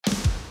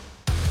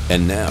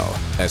And now,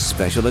 a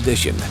special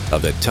edition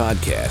of the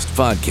Toddcast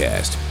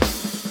Podcast.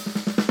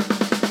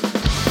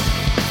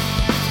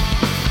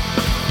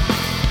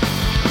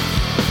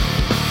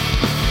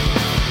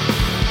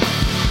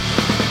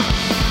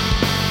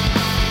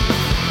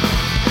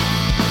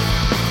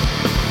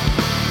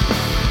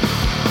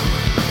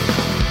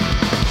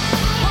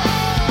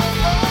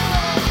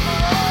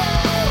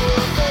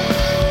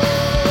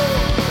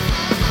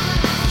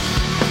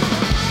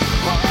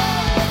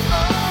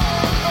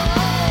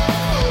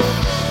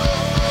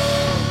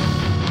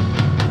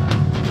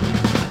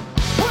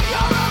 We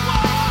are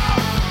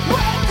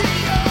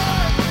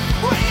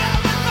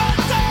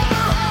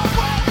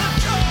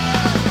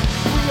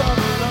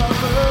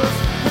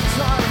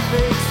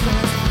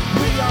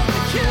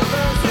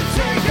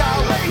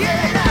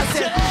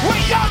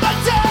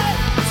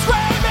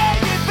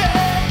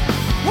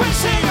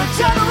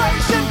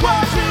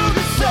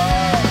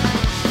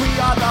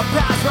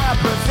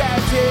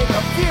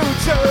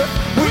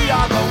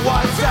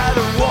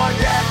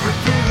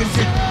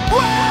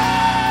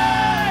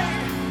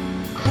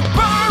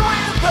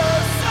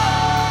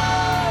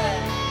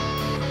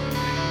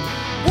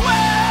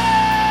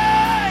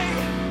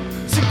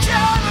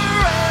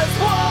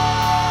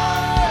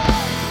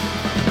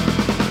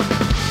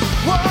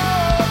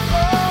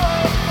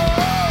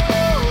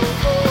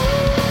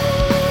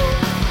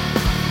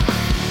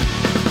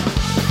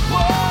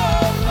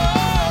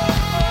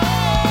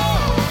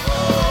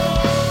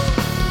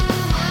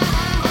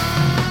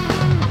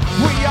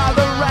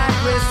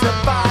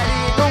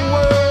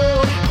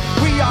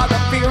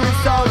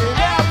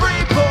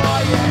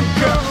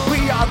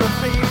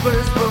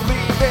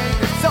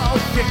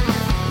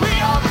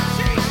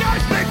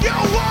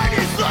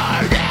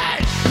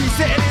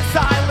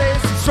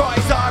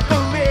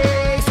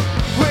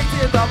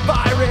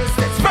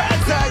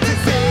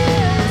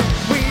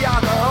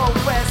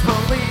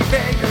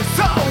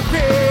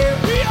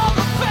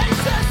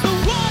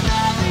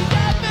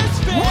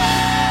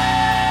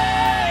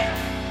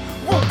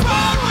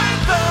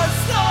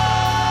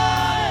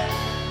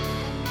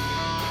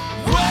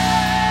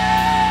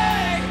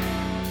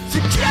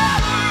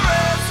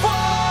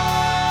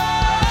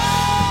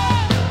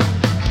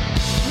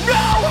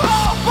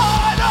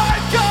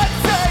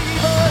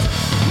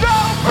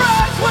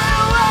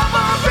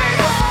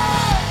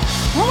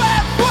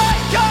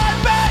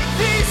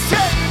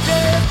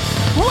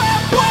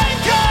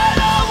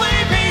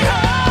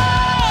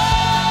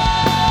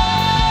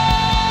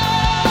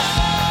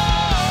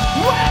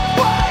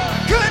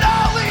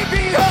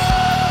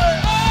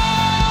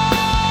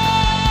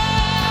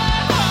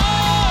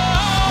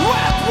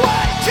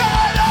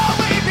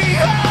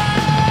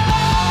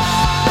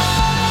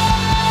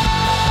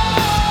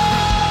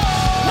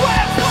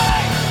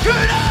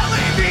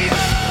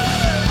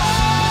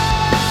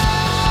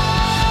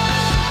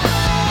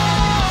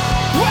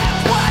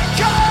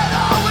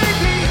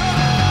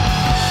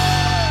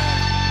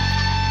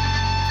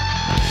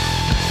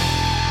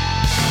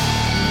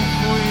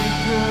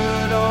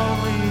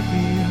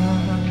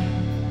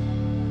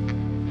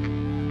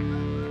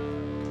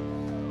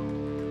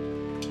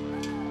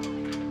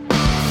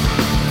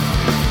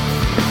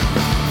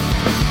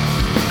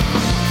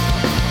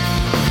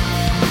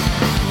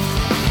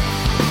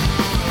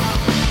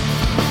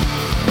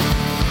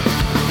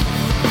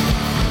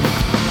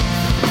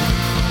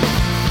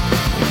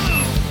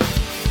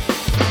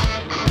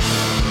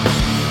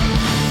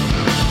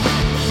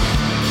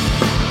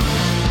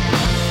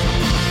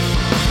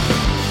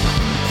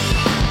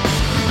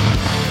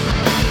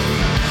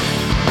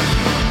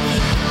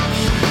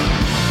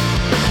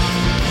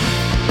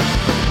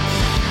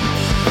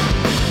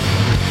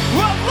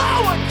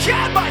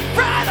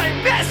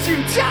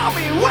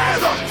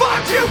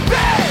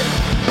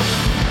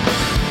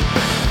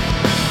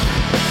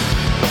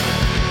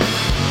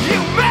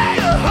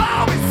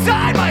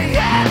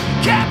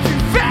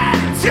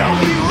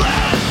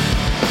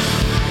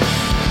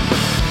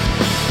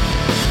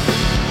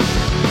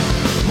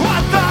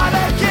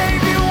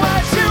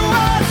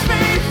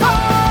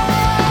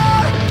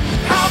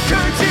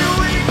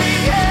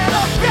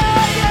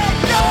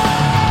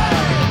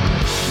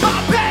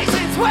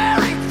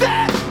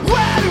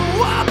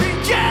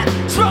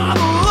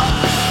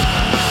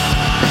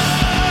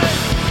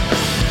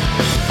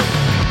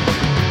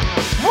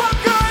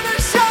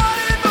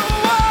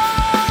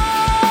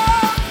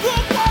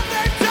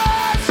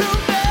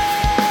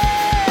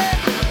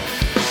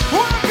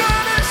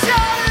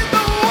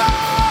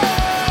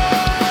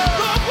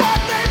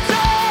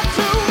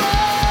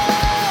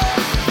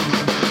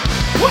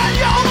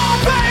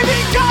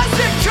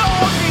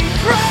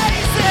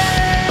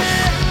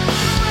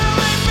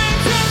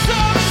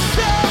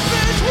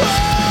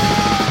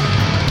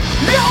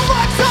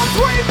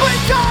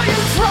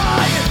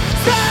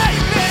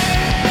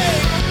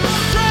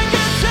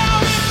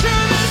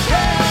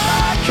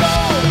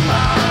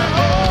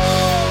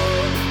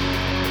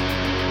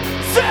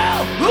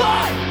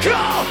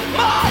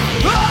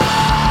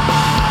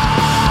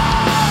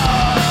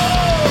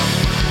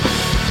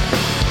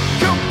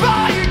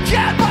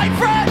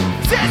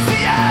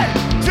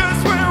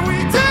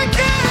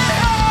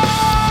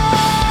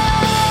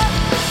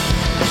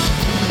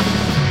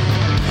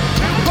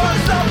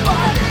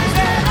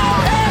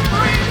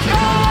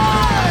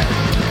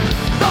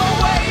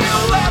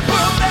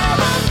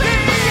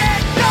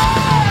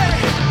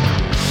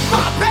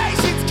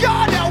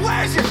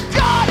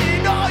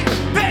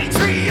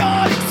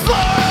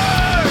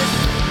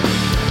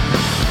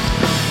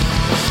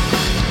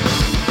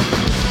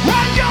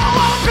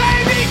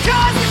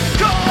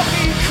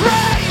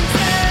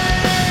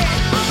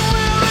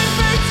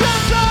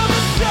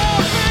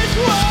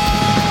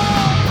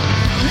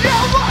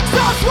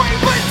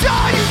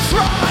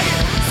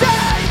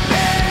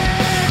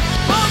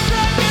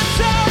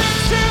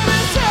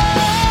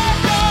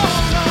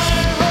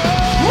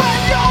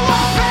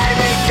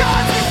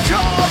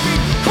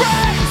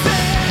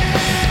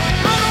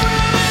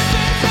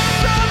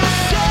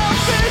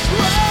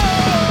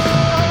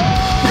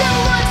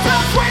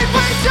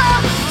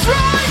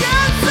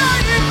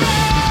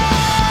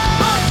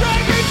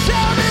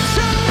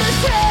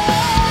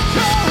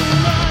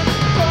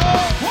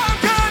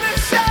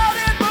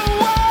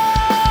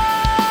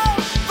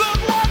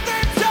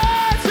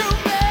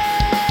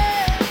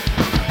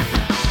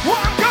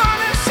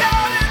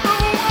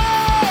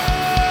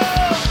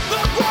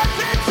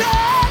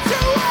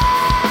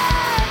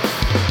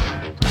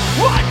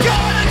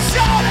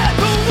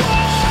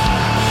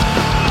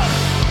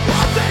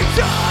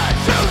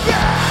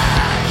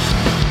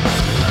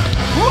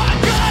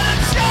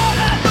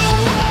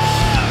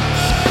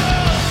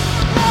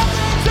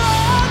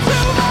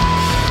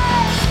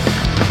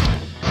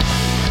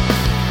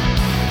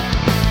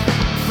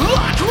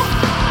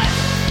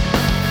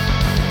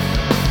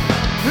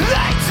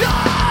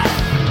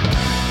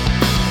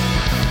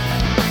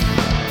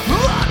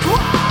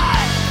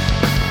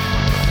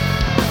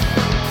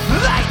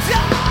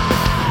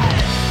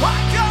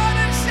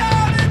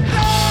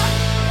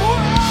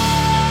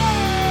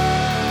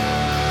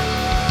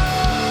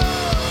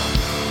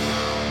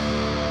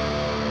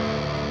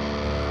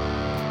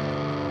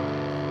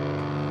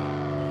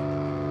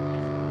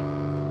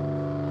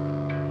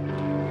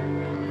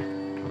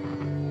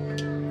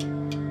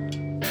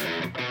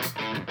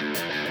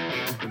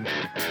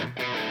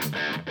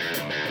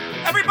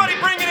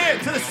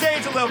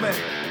a little bit.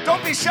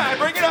 Don't be shy,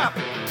 bring it up.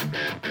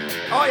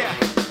 Oh yeah.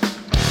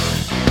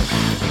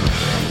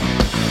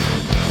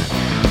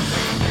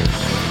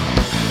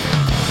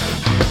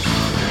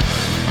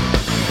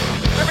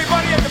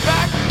 Everybody in the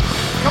back,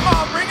 come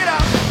on, bring it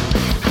up.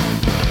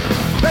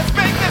 Let's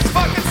make this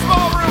fucking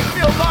small room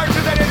feel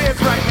larger than it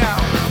is right now.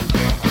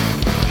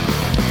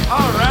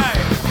 All right.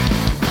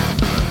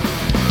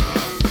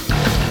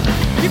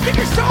 You think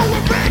you're so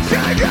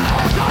original,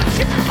 don't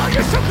you know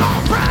you're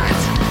so-called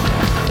friends?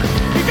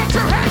 You got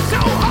your head so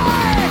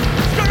high,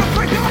 it's gonna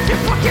break off your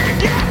fucking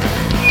neck.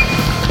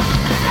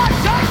 I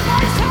take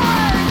my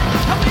time,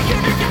 I'm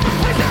beginning to get the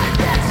poison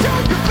next to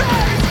your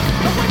face.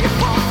 And when you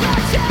fall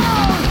back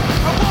down,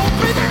 I won't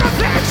be there to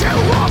pick you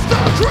off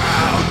the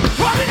ground.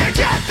 Why did you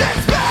get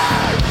this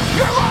bad?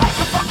 You're like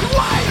a fucking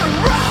wire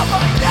around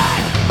my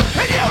neck,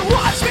 and you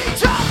watch me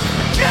drop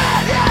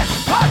again and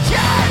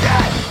again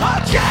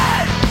and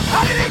again.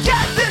 How did it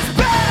get this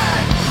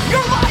bad?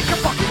 You're like a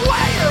fucking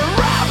wire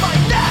around my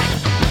neck,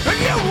 and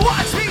you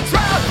watch me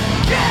drown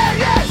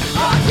again and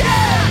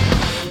again.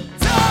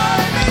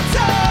 Time and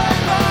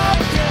time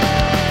again,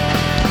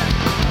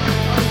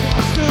 I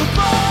watch the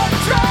blood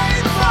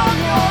drain from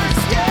your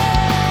skin.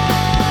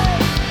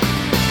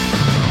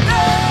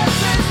 This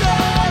is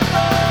not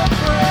the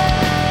bread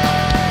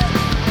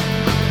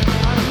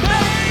I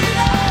made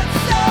at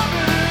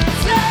 17.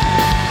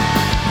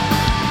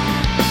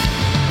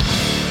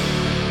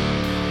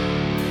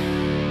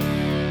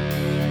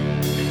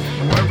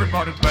 Oh,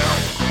 everybody's bell.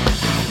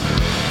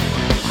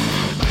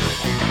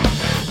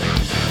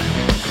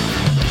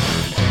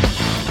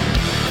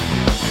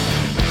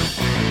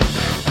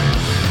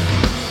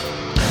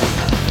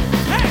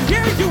 And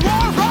here you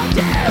are right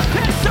there,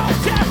 pissed so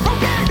deaf from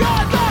getting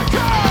on the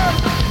curb.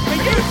 And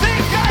you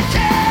think I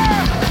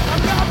care?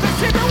 I'm not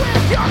considering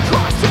with your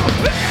cross to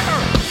bear.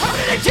 How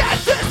did it get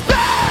this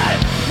bad?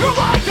 You're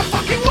like a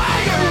fucking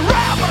wire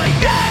around my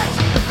neck,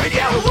 and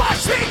you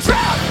watch me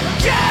drown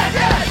again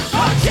and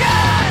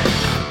again.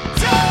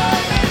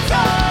 Time and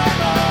time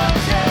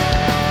again,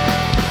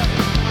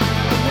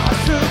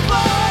 watch the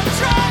blood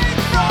drain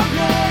from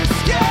your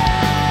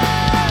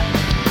skin.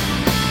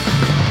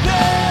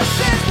 This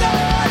is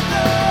not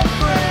the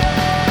bread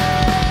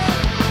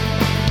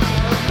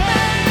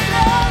made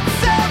at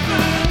 17.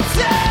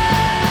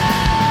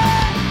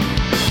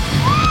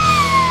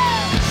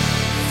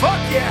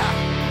 Fuck yeah!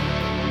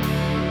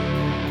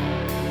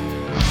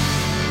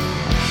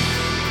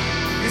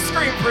 You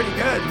scream pretty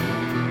good.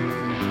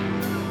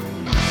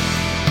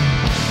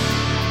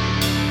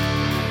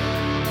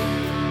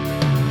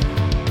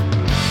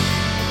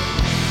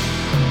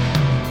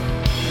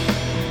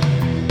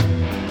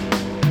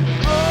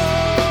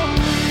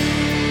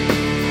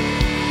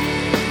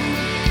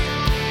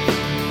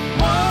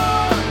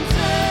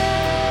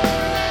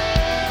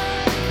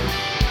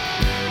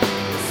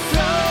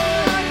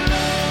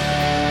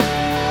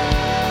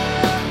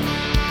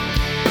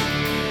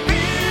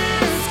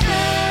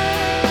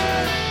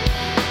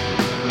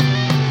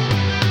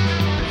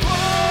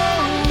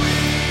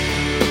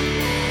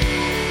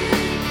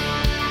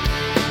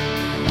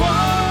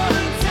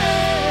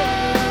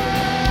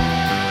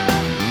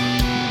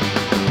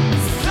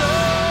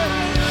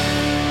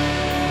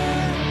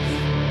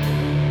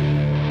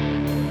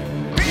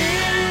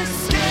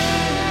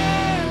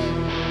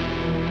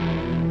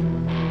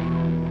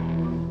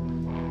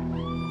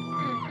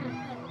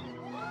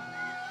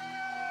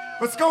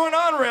 What's going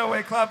on,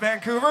 Railway Club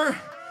Vancouver?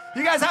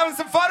 You guys having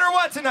some fun or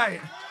what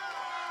tonight?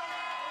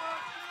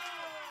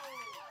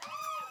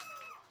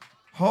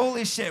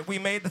 Holy shit, we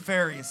made the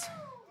ferries.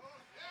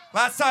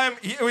 Last time,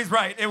 he was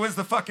right, it was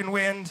the fucking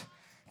wind.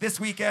 This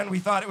weekend, we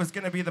thought it was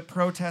gonna be the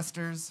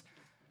protesters,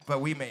 but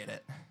we made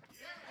it.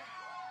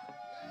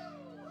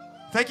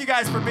 Thank you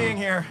guys for being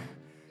here.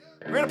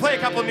 We're gonna play a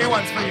couple new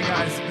ones for you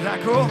guys. Is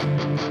that cool?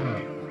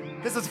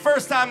 This is the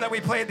first time that we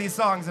played these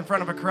songs in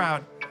front of a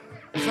crowd.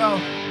 So,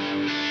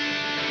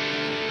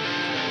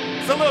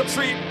 it's a little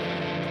treat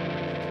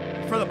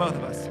for the both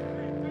of us.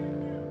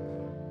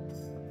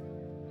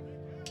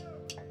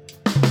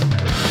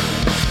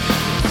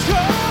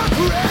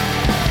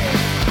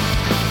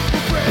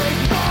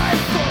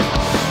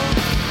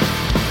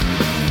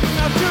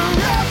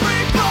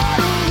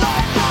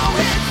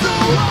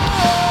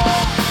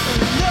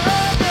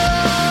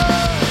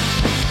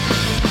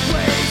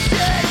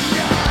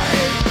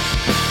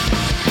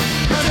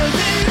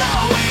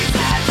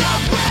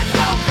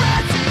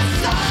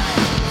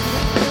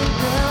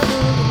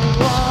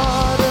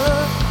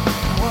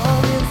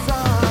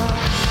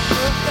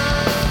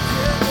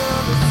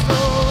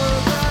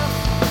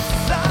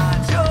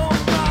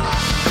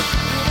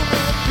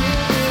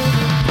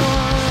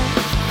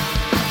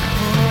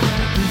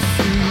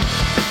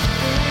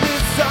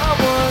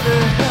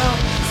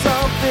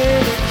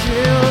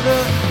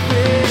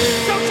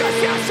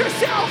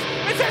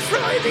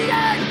 The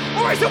end,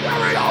 or is it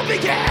where it all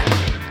began?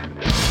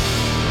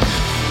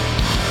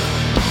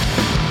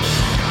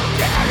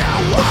 Get a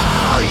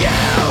wall you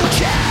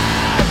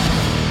can.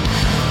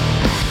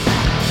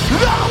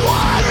 The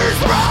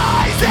water's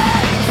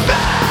rising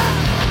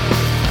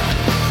fast.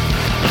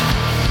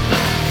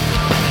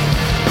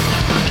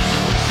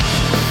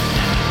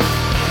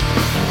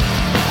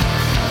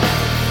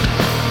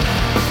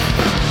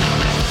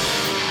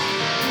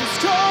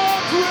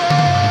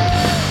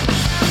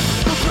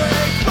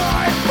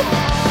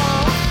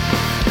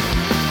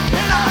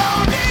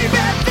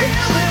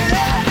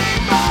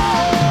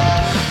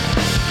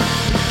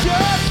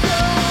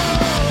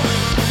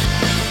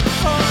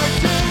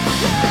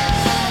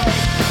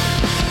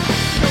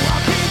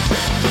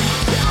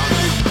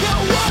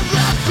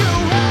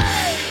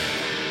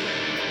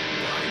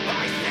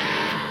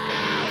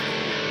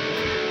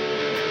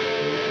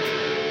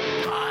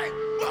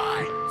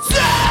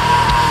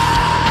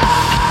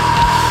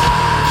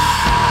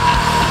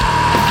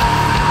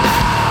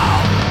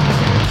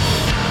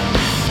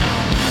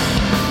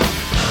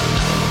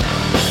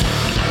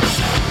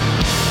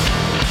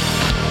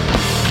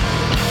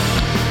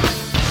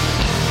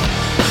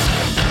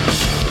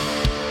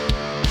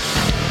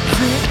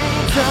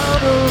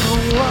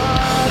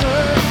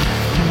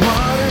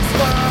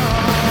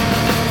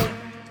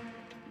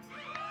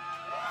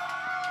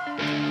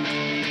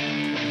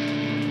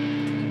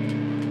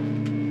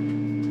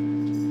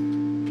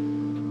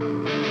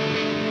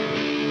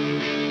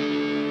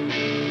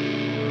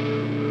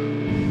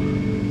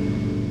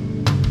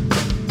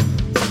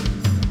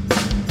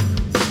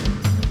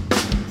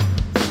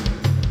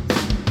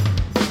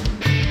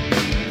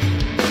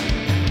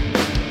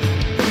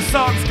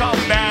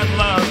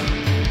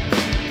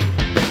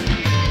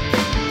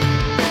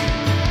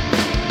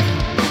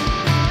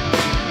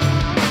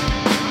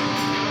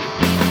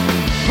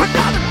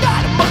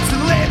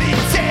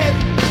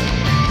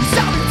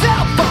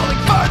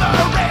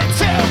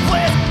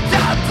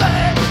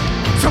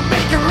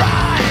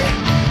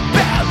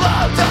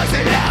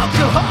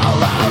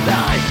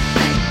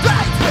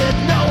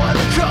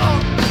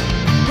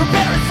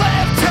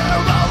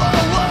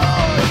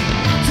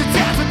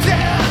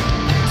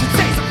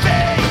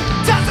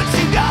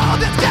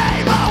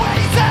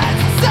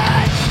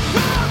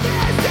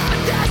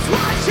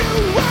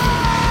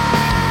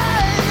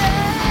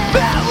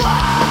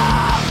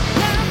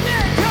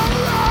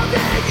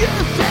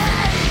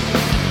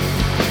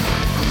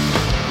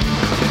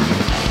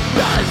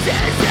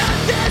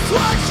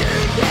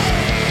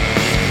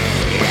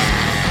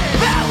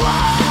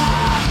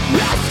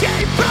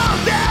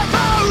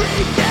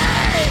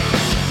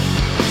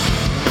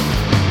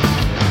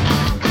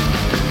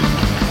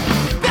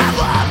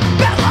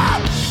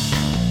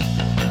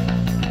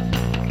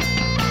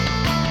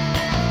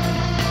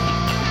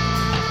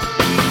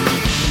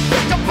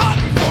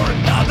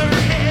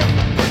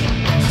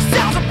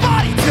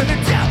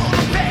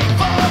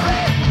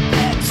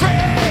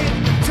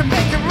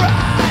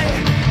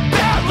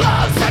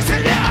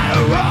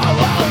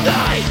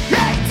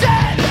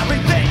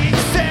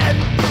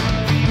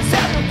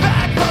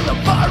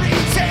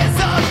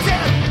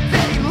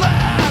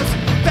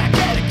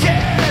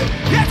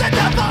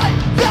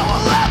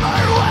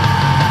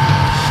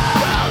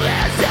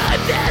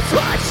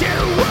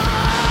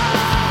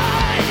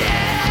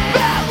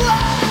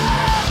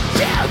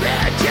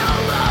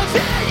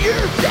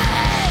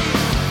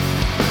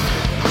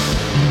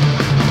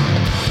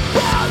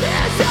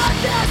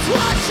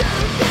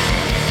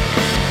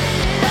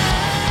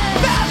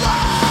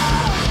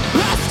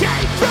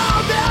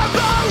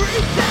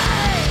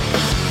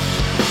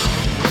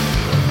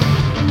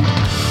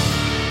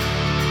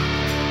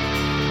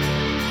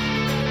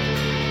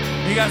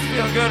 guys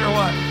feel good or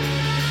what?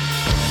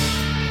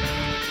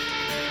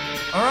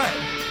 All right,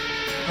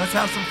 let's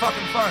have some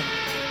fucking fun.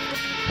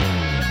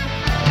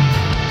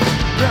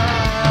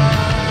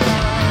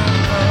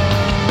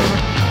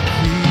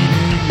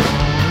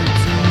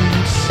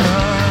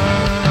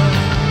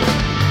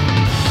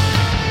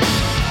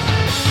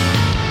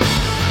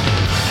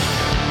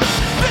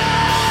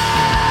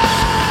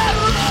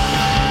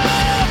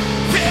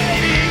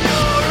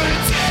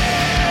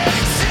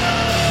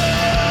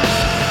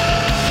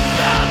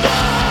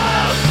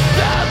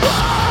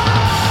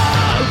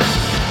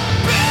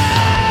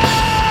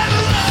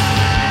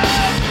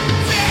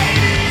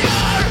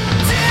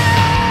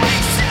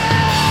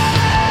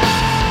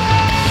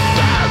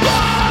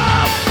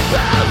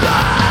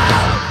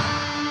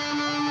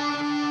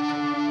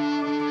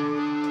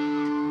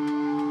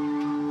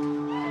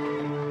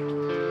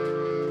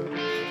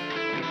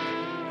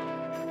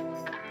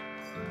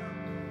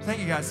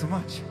 Thank you guys so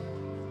much.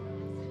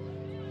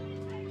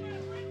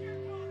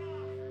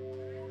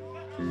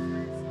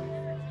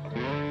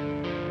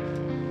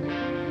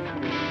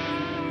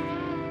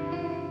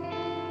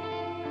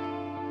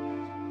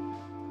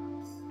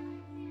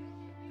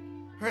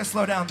 We're gonna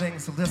slow down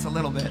things just a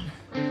little bit.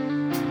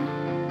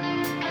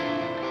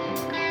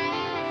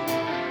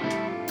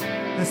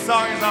 This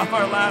song is off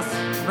our last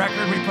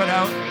record we put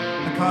out,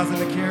 The Cause and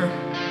the Cure.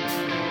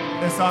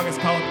 This song is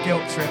called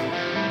Guilt Trip.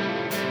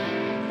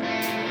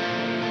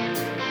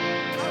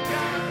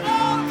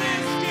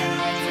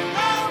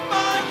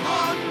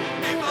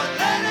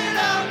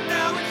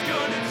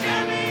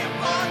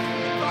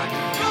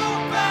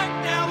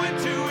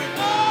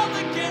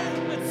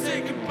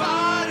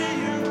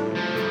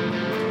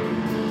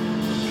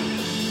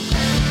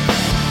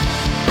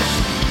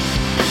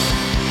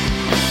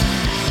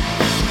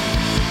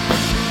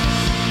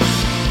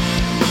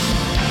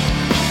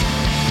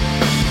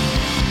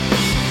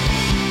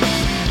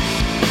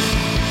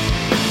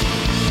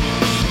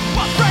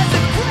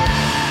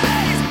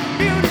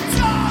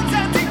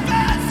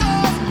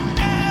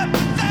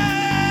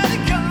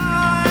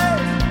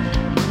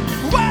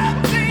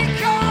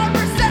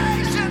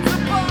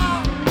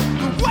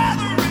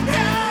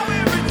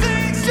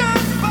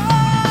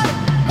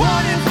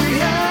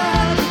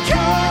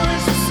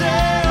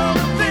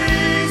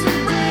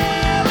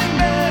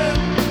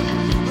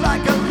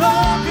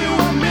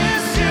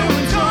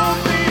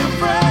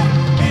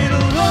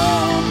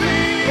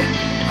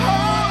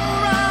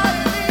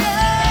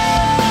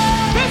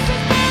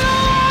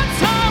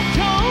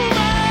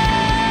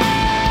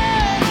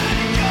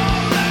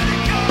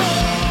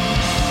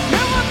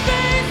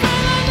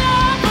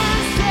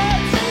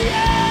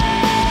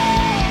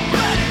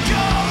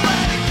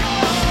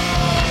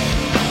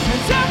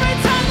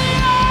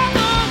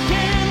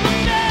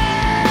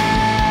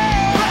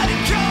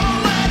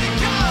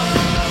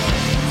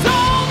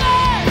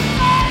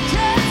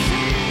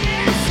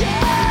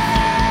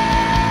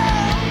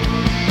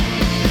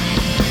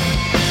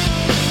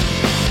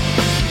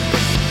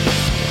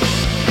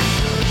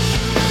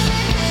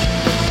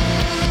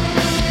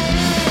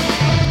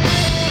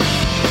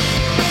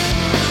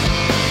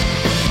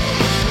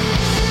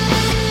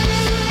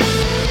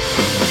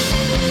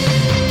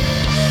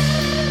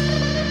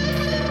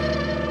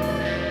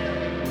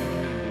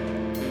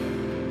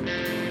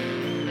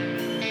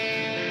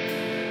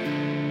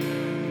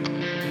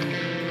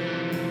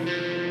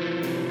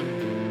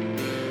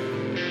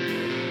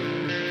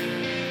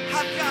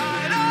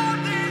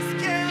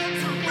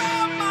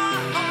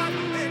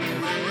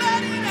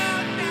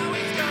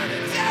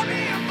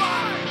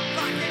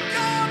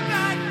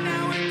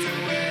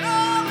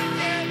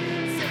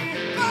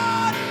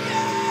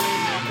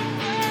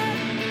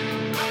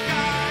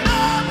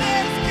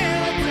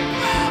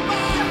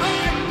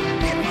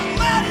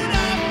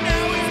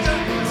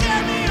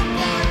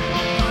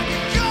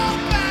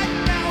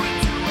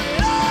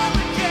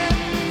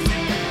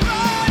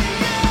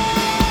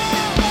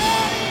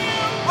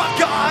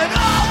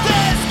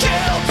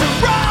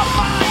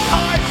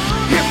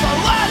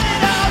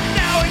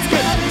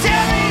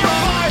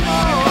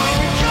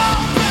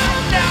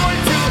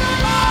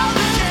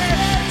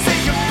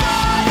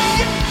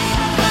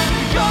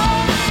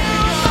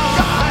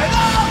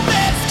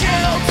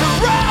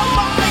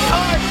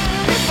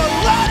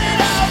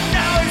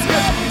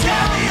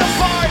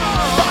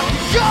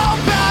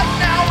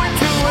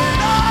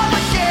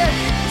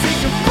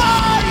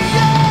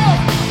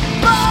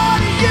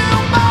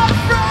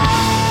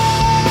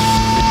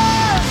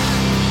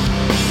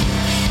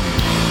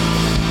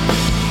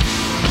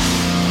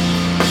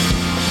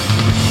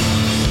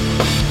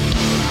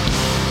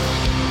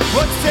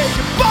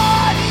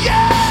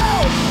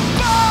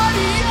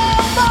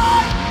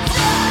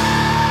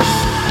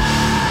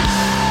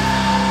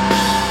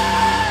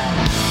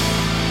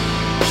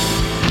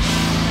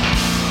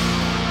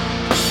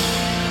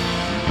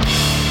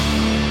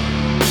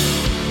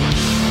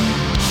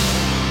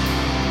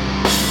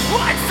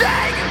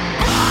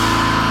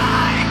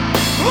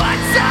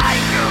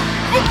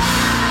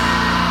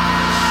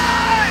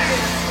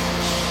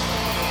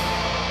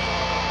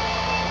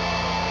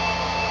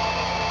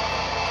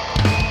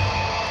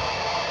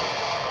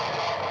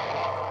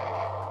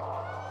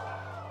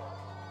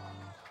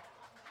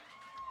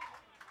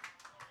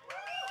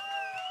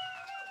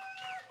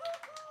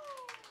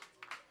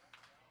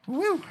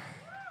 Woo!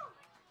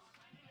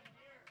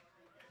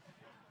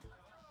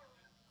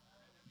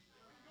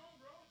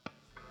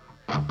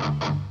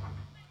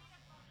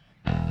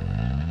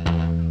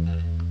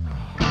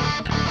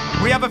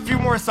 We have a few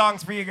more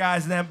songs for you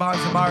guys, and then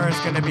Bonzamara is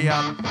going to be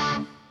up.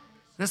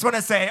 Just want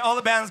to say, all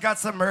the bands got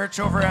some merch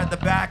over at the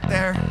back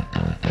there.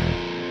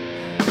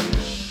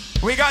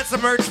 We got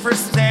some merch for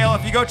sale.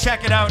 If you go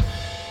check it out,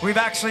 we've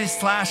actually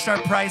slashed our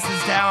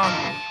prices down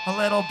a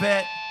little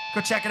bit.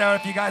 Go check it out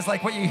if you guys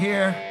like what you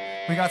hear.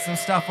 We got some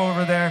stuff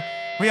over there.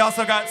 We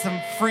also got some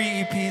free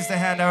EPs to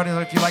hand out.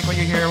 If you like what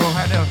you hear,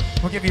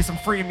 we'll give you some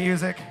free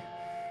music.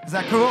 Is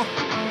that cool?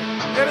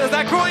 Is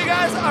that cool, you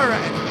guys? All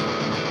right.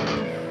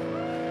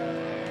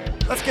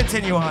 Let's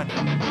continue on.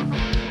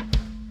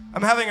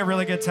 I'm having a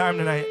really good time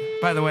tonight,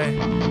 by the way,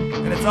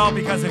 and it's all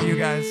because of you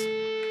guys.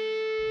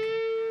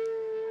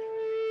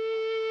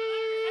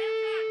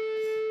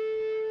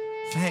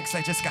 Thanks,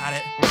 I just got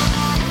it.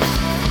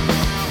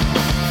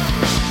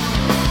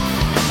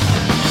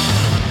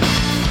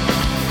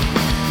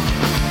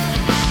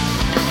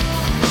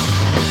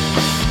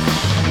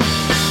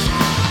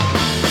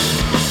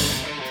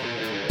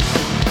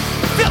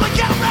 Feel a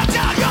gout wrapped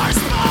down your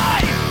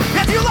spine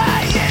as you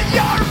lay in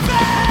your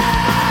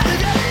bed.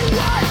 And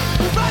anyone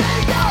who's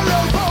running out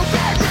of hope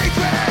and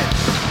regret,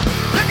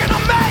 they're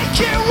gonna make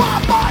you a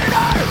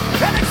martyr.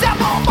 An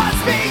example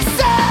must be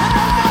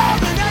set.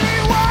 And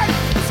anyone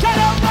who's kind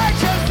of like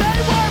just they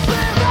were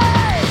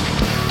living,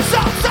 so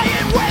say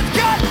it with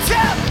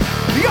contempt.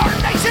 Your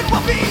nation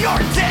will be your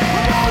death.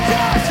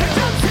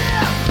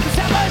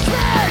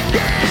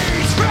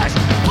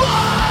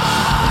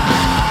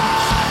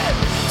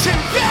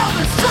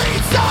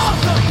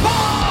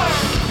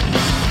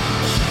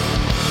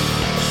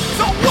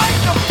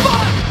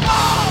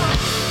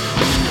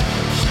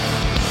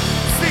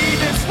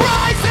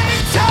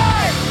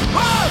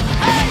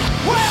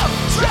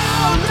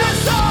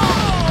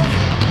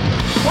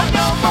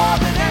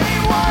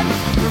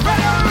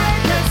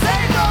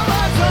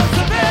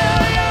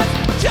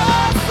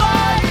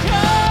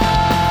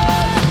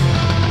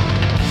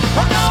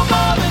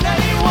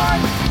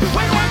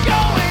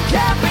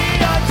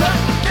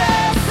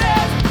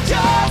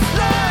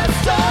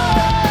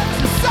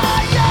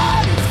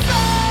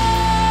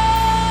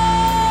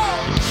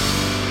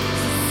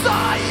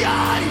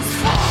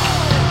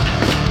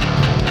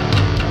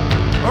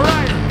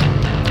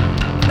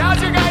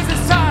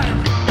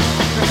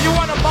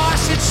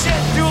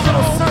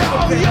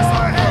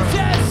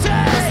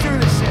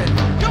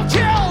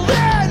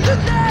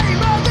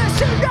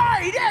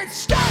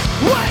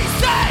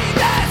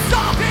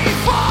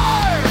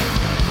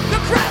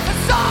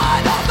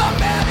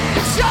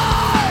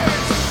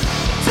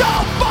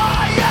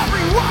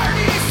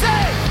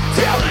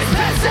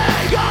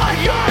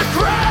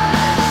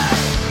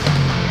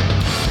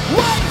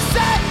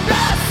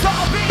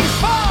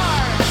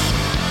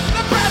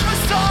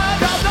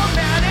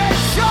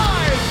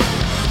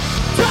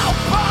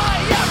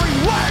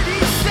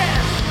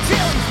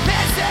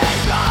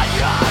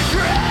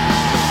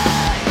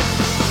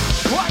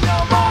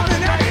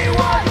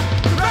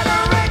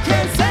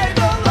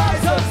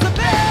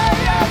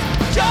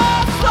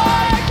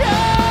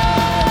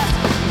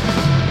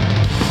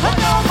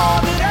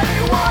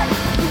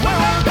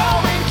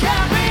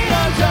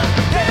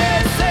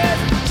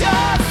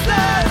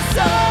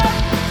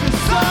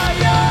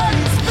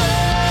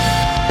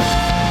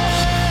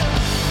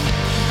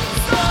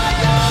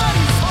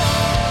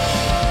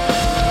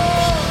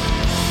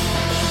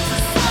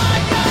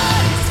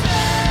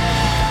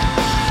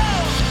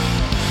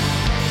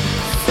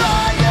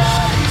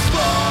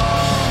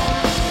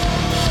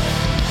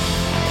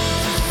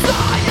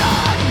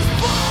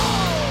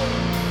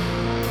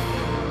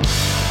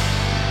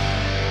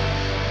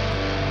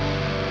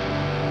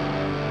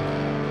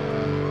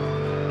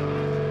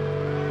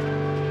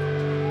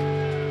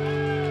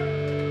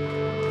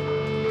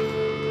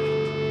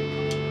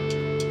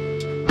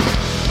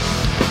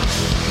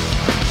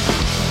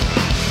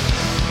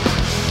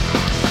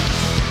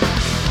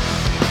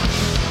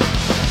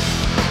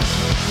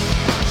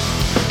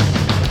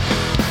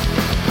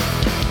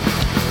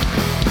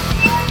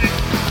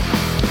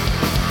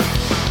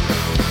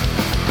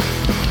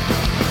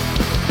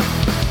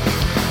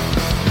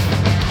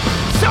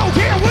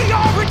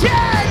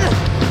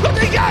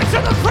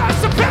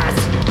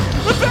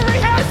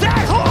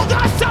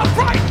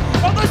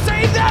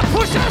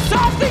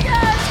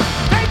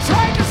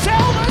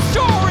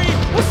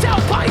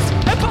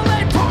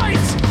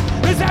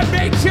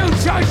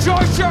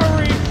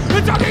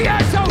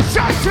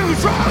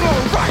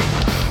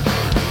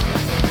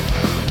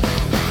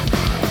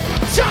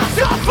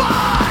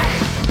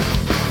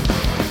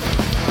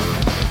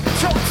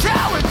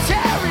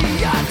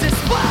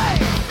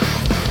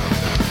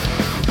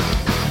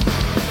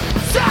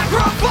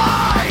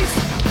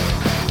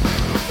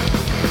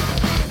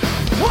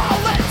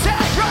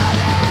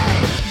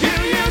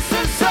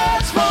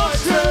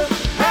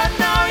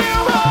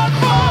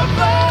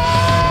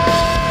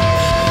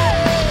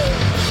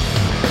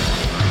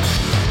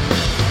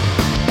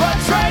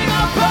 Train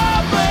of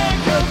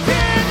public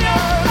opinion.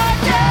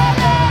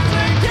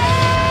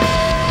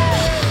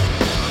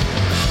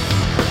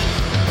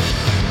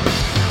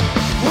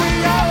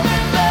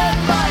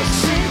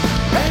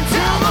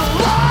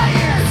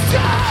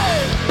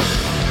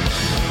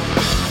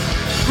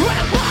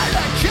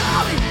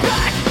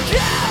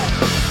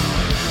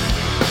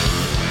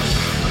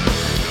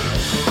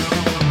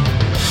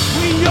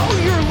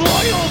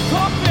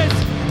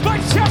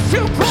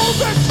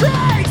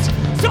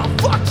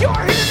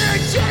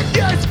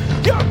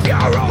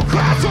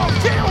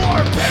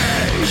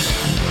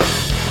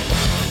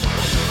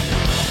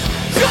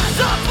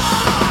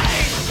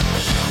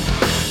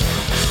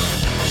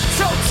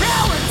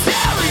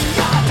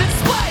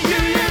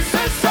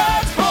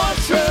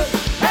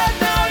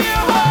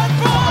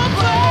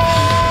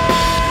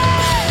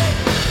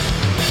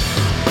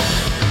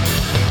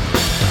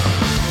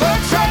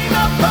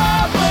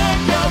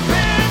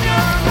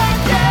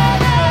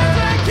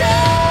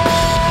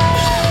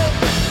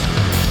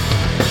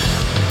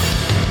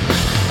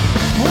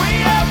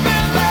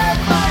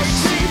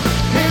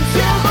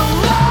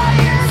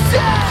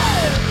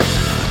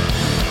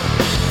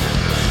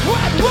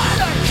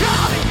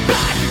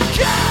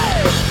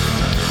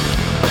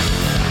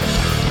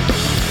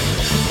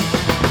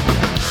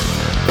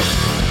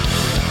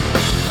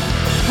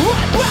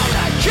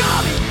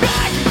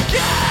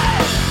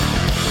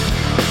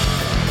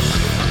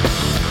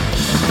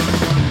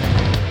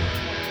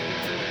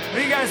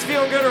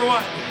 or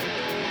what?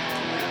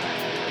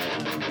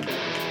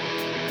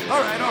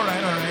 All right.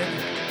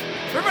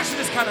 Everybody should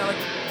just kind of like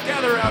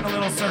gather around a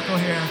little circle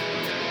here.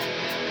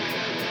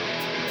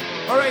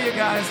 All right, you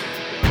guys.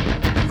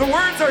 The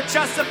words are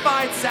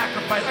justified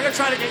sacrifice. I'm gonna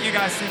try to get you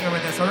guys singing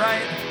with this, all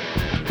right?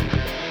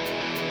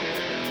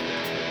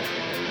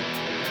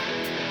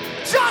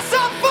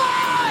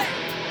 Justified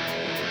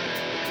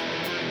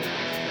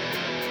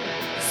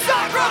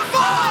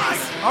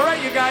sacrifice. All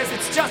right, you guys,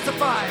 it's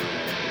justified.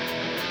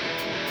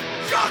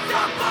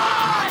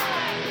 Justified.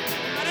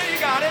 I know you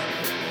got it.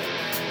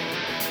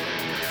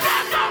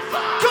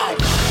 Justified. Go.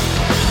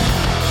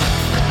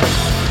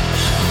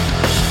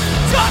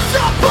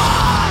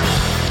 Justified.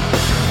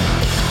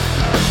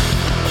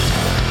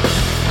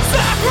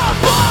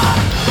 Sacrifice.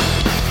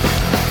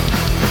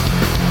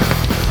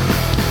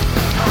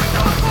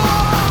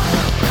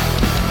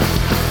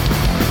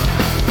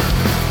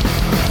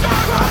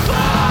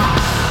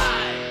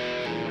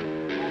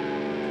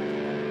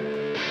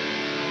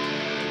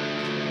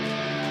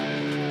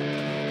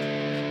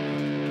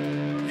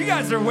 You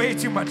guys are way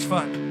too much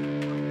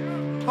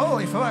fun.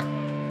 Holy fuck.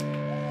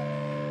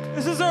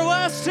 This is our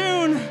last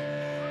tune.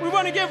 We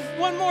want to give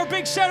one more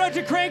big shout out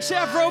to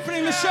Crankshaft for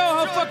opening the show.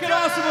 How fucking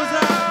awesome was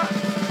that?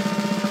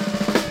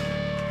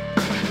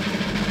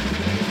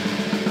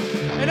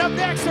 And up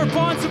next are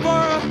Bon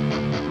Sabara.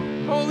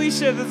 Holy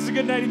shit, this is a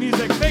good night of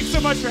music. Thanks so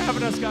much for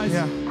having us, guys.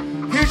 Yeah.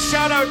 Huge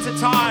shout out to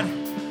Todd.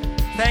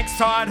 Thanks,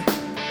 Todd,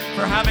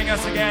 for having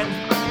us again.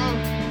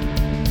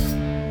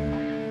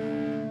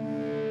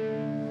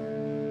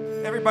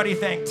 Everybody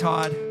thank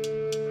Todd.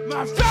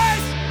 My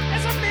face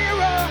is a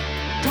mirror,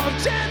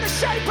 carved in the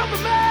shape of a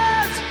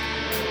man's.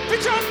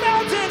 Picture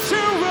melted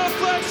to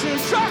reflection,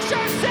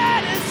 structure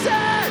set and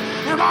set.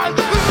 Am I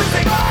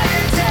losing my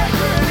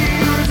integrity,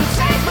 or is it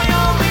change my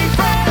only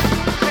friend?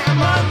 Am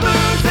I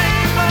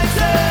losing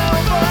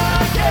myself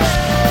again?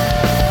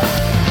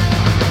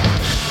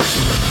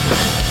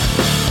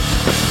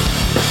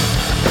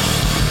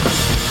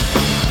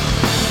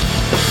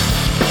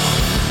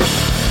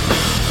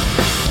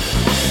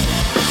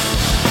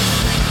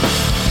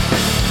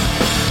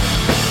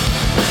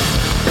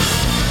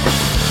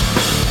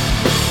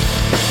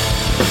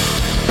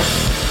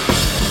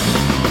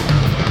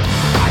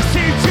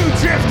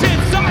 Drift in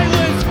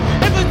silence,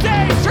 and the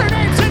days turn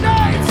into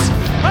nights.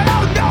 I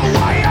don't know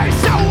why I'm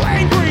so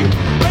angry.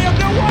 I have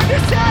no one to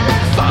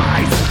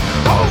satisfy.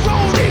 I'll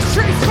roll these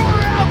streets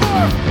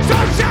forever,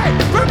 sunshine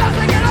for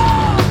nothing at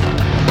all.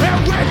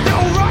 And with no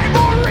rhyme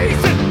or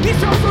reason, these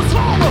souls will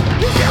swallow,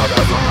 these souls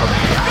will swallow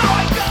me.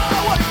 Now I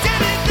know what it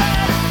did it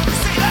then.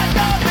 See that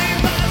nothing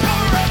lasts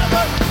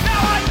forever. Now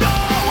I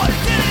know what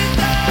it did it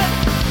then.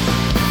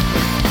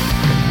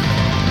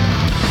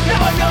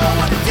 Now I know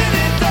what it did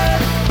it then.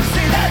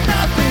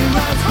 Nothing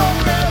lasts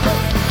forever.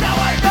 Now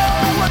I know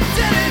what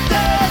did it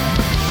then.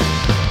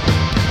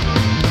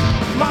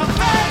 My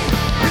face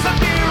is a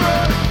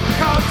mirror,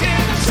 carved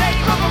in the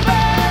shape of a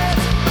man.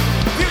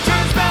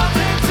 Futures melt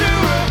into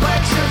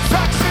reflection,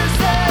 structures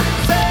set and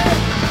set.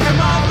 Am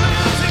I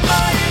losing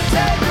my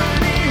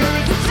integrity, or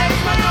is it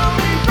change my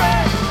only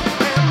friend?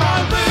 Am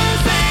I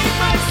losing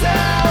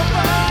myself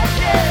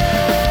again?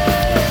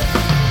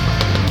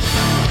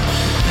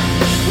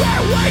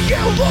 When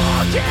you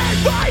look in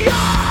my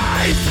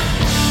eyes,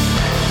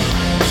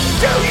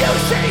 do you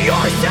see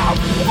yourself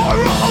for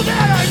all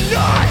that I'm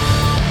not?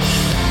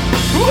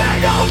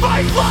 When all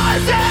my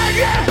flaws and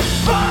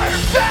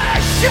imperfection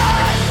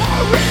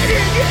are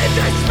reading in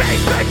the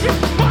space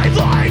between my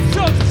lines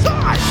of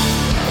thought.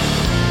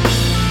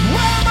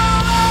 Am I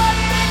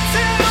lying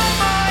to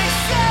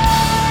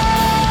myself,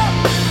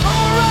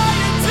 or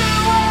lying to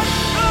what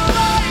the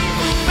life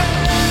of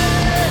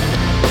man?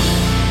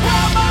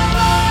 Am I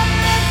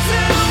lying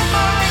to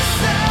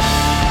myself?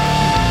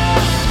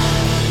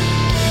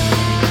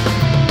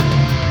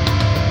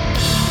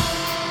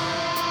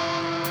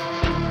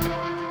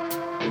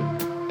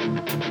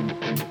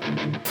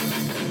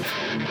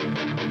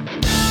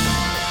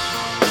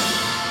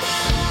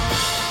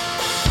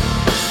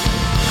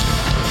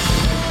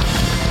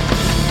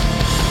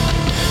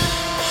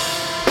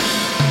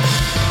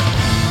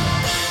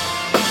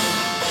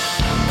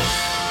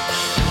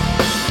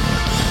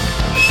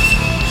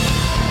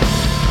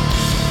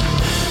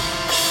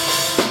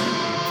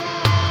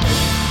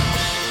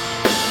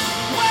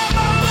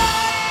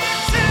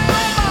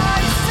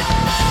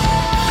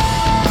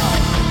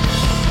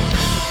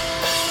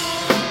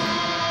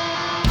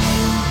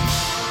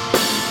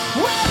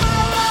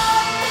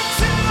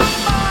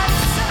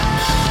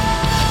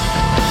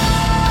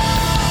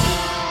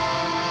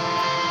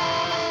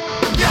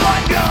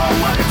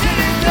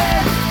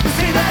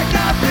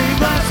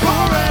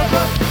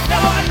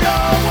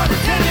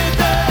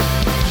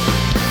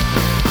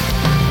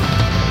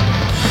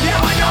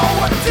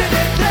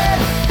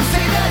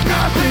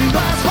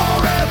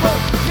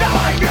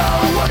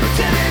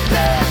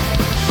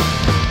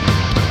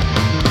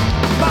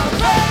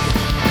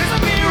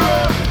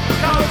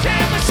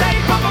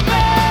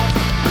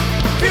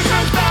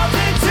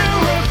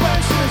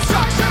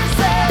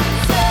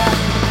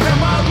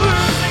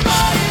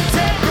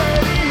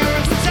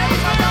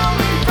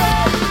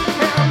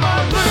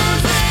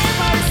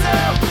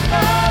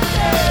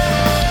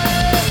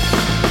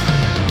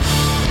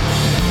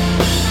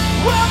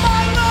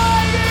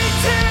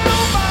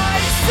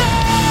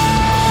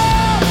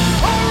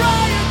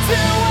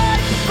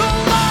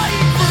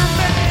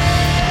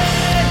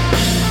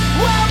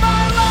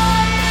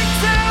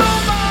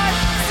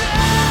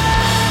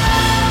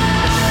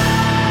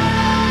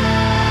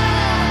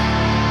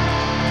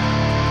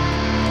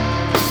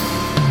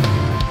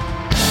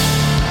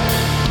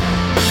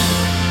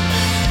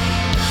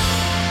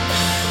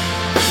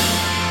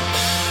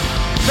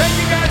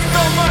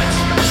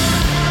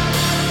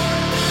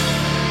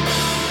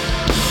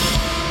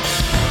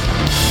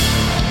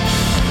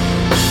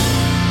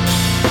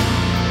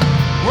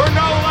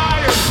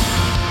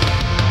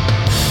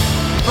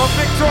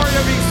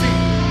 Victoria, BC.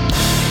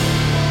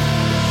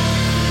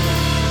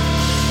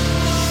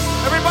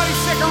 Everybody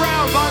stick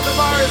around. Bar the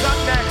Bar is up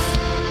next.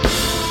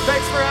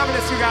 Thanks for having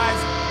us, you guys.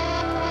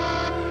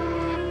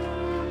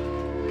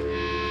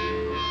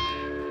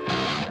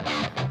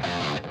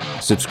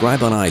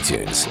 Subscribe on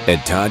iTunes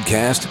at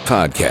Toddcast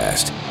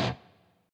Podcast.